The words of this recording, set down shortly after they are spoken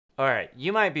All right,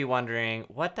 you might be wondering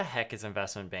what the heck is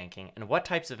investment banking and what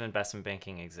types of investment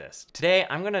banking exist. Today,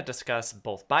 I'm going to discuss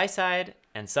both buy side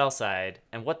and sell side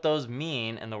and what those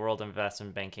mean in the world of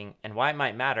investment banking and why it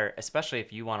might matter, especially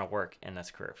if you want to work in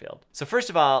this career field. So first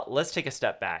of all, let's take a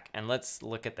step back and let's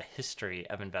look at the history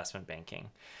of investment banking.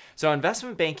 So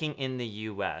investment banking in the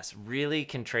US really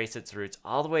can trace its roots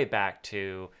all the way back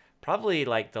to probably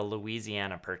like the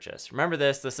Louisiana Purchase. Remember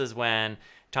this? This is when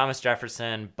Thomas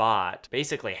Jefferson bought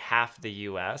basically half the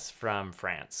US from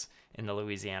France in the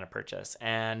Louisiana Purchase.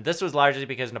 And this was largely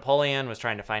because Napoleon was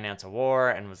trying to finance a war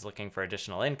and was looking for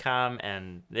additional income.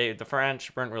 And the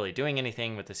French weren't really doing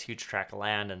anything with this huge tract of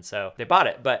land. And so they bought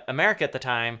it. But America at the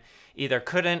time either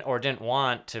couldn't or didn't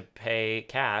want to pay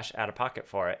cash out of pocket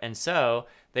for it. And so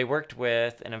they worked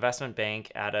with an investment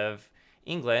bank out of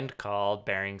England called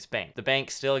Barings Bank. The bank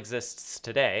still exists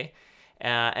today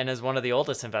and is one of the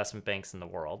oldest investment banks in the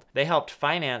world. They helped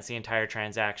finance the entire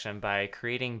transaction by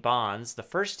creating bonds, the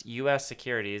first US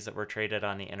securities that were traded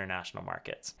on the international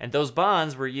markets. And those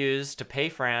bonds were used to pay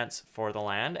France for the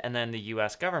land, and then the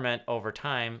US government over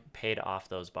time paid off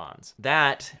those bonds.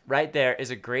 That right there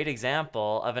is a great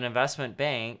example of an investment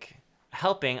bank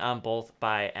helping on both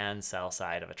buy and sell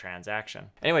side of a transaction.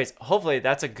 Anyways, hopefully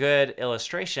that's a good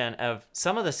illustration of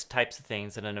some of the types of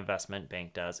things that an investment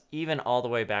bank does, even all the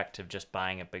way back to just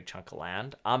buying a big chunk of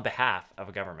land on behalf of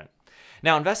a government.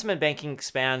 Now, investment banking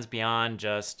expands beyond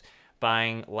just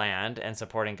buying land and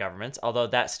supporting governments, although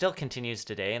that still continues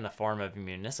today in the form of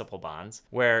municipal bonds,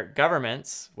 where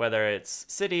governments, whether it's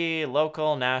city,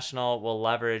 local, national, will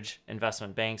leverage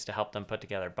investment banks to help them put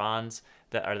together bonds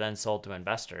that are then sold to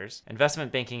investors.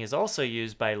 Investment banking is also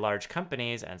used by large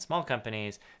companies and small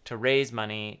companies to raise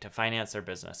money to finance their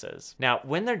businesses. Now,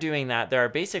 when they're doing that, there are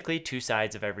basically two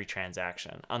sides of every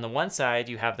transaction. On the one side,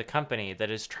 you have the company that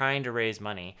is trying to raise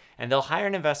money, and they'll hire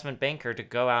an investment banker to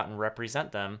go out and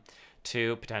represent them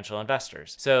to potential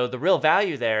investors. So the real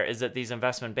value there is that these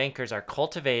investment bankers are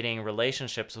cultivating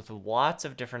relationships with lots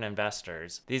of different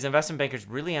investors. These investment bankers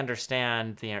really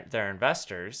understand their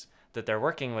investors that they're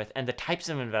working with and the types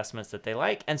of investments that they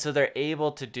like. And so they're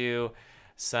able to do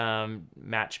some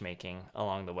matchmaking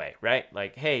along the way, right?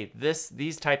 Like, hey,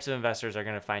 these types of investors are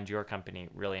going to find your company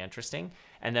really interesting.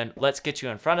 And then let's get you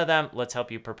in front of them. Let's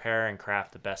help you prepare and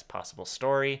craft the best possible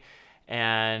story,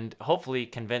 and hopefully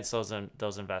convince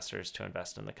those investors to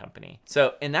invest in the company.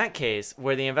 So in that case,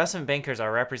 where the investment bankers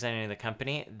are representing the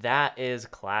company, that is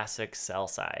classic sell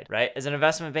side, right? As an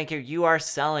investment banker, you are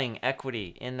selling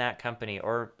equity in that company,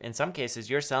 or in some cases,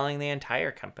 you're selling the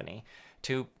entire company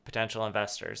to potential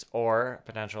investors or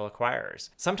potential acquirers.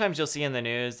 Sometimes you'll see in the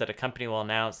news that a company will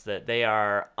announce that they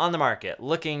are on the market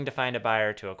looking to find a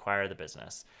buyer to acquire the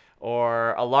business.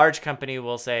 Or a large company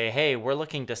will say, hey, we're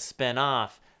looking to spin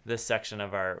off this section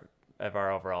of our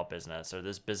overall business or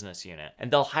this business unit. And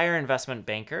they'll hire investment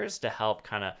bankers to help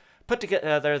kind of put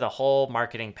together the whole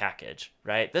marketing package,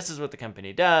 right? This is what the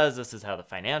company does. This is how the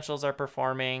financials are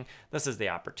performing. This is the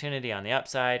opportunity on the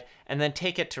upside, and then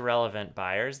take it to relevant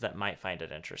buyers that might find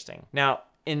it interesting. Now,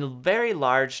 in very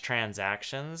large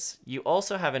transactions, you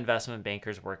also have investment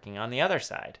bankers working on the other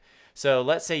side. So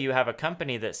let's say you have a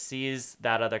company that sees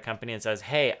that other company and says,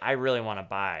 hey, I really want to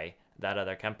buy that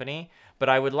other company, but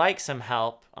I would like some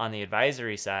help on the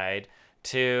advisory side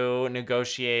to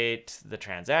negotiate the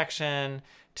transaction,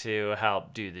 to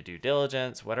help do the due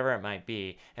diligence, whatever it might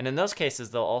be. And in those cases,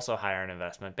 they'll also hire an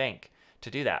investment bank to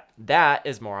do that. That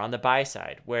is more on the buy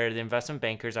side, where the investment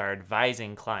bankers are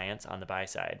advising clients on the buy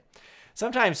side.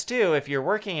 Sometimes too, if you're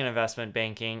working in investment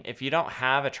banking, if you don't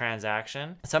have a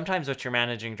transaction, sometimes what your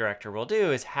managing director will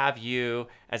do is have you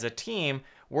as a team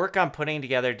work on putting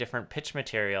together different pitch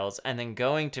materials and then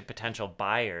going to potential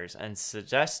buyers and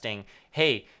suggesting,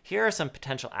 hey, here are some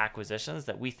potential acquisitions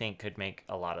that we think could make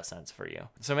a lot of sense for you.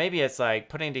 So maybe it's like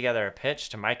putting together a pitch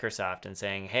to Microsoft and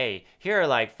saying, hey, here are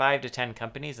like 5 to 10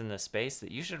 companies in this space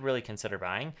that you should really consider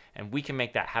buying, and we can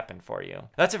make that happen for you.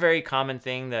 That's a very common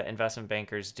thing that investment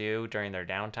bankers do during their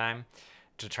downtime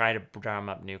to try to drum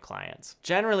up new clients.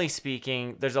 Generally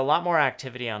speaking, there's a lot more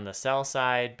activity on the sell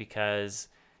side because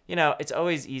it's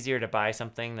always easier to buy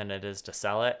something than it is to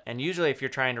sell it. And usually if you're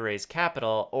trying to raise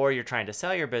capital or you're trying to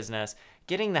sell your business,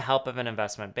 getting the help of an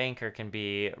investment banker can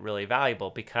be really valuable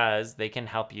because they can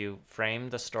help you frame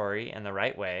the story in the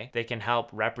right way. They can help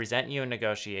represent you in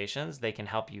negotiations. They can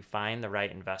help you find the right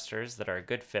investors that are a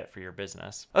good fit for your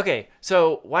business. Okay,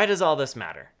 so why does all this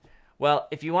matter? Well,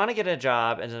 if you want to get a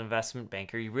job as an investment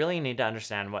banker, you really need to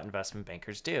understand what investment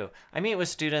bankers do. I meet with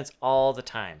students all the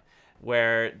time.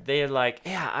 where they're like,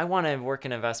 yeah, I want to work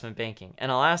in investment banking.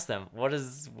 And I'll ask them, what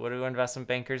do investment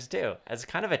bankers do? As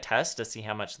kind of a test to see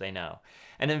how much they know.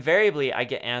 And invariably, I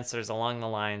get answers along the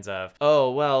lines of, oh,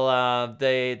 well,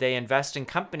 they invest in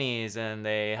companies and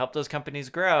they help those companies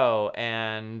grow.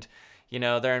 And,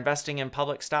 they're investing in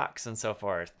public stocks and so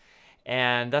forth.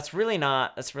 And that's really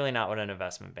not what an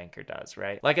investment banker does,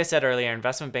 right? Like I said earlier,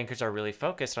 investment bankers are really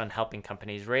focused on helping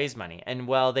companies raise money. And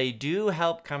while they do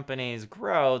help companies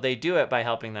grow, they do it by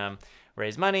helping them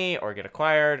raise money or get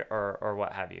acquired or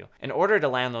what have you. In order to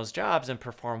land those jobs and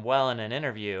perform well in an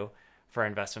interview for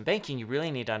investment banking, you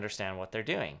really need to understand what they're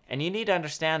doing. And you need to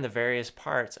understand the various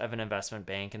parts of an investment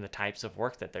bank and the types of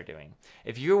work that they're doing.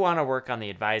 If you want to work on the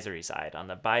advisory side, on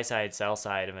the buy side, sell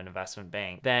side of an investment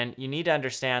bank, then you need to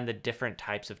understand the different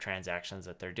types of transactions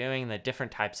that they're doing, the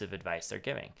different types of advice they're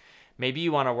giving. Maybe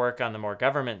you want to work on the more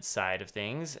government side of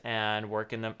things and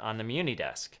work on the muni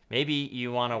desk. Maybe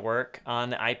you want to work on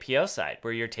the IPO side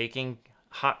where you're taking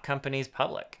hot companies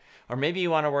public. Or maybe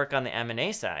you want to work on the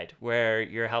M&A side where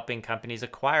you're helping companies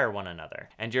acquire one another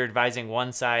and you're advising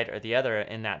one side or the other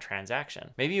in that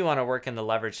transaction. Maybe you want to work in the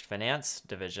leveraged finance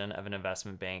division of an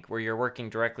investment bank where you're working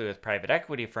directly with private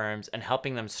equity firms and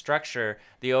helping them structure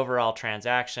the overall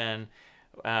transaction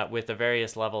with the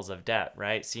various levels of debt,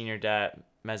 right? Senior debt,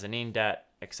 mezzanine debt,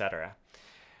 etc.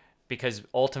 Because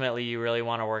ultimately you really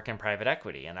want to work in private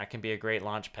equity, and that can be a great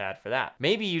launch pad for that.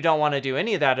 Maybe you don't want to do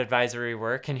any of that advisory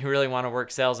work and you really want to work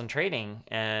sales and trading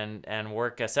and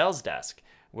work a sales desk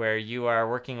where you are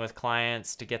working with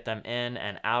clients to get them in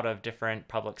and out of different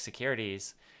public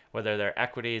securities, whether they're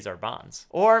equities or bonds.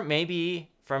 Or maybe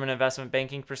from an investment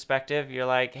banking perspective, you're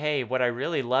like, hey, what I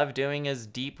really love doing is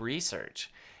deep research.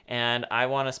 And I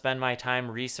want to spend my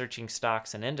time researching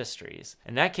stocks and industries.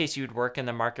 In that case, you'd work in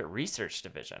the market research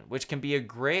division, which can be a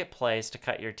great place to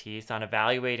cut your teeth on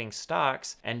evaluating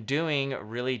stocks and doing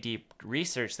really deep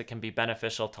research that can be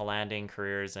beneficial to landing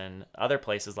careers in other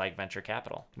places like venture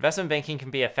capital. Investment banking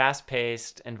can be a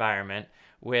fast-paced environment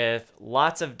with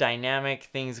lots of dynamic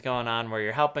things going on where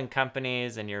you're helping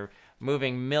companies and you're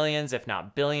moving millions, if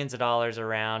not billions of dollars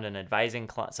around and advising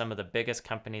some of the biggest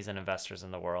companies and investors in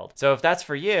the world. So if that's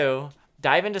for you,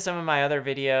 dive into some of my other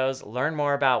videos, learn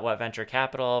more about what venture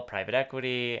capital, private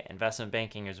equity, investment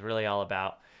banking is really all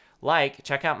about.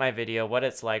 Check out my video, What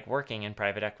It's Like Working in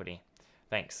Private Equity.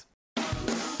 Thanks.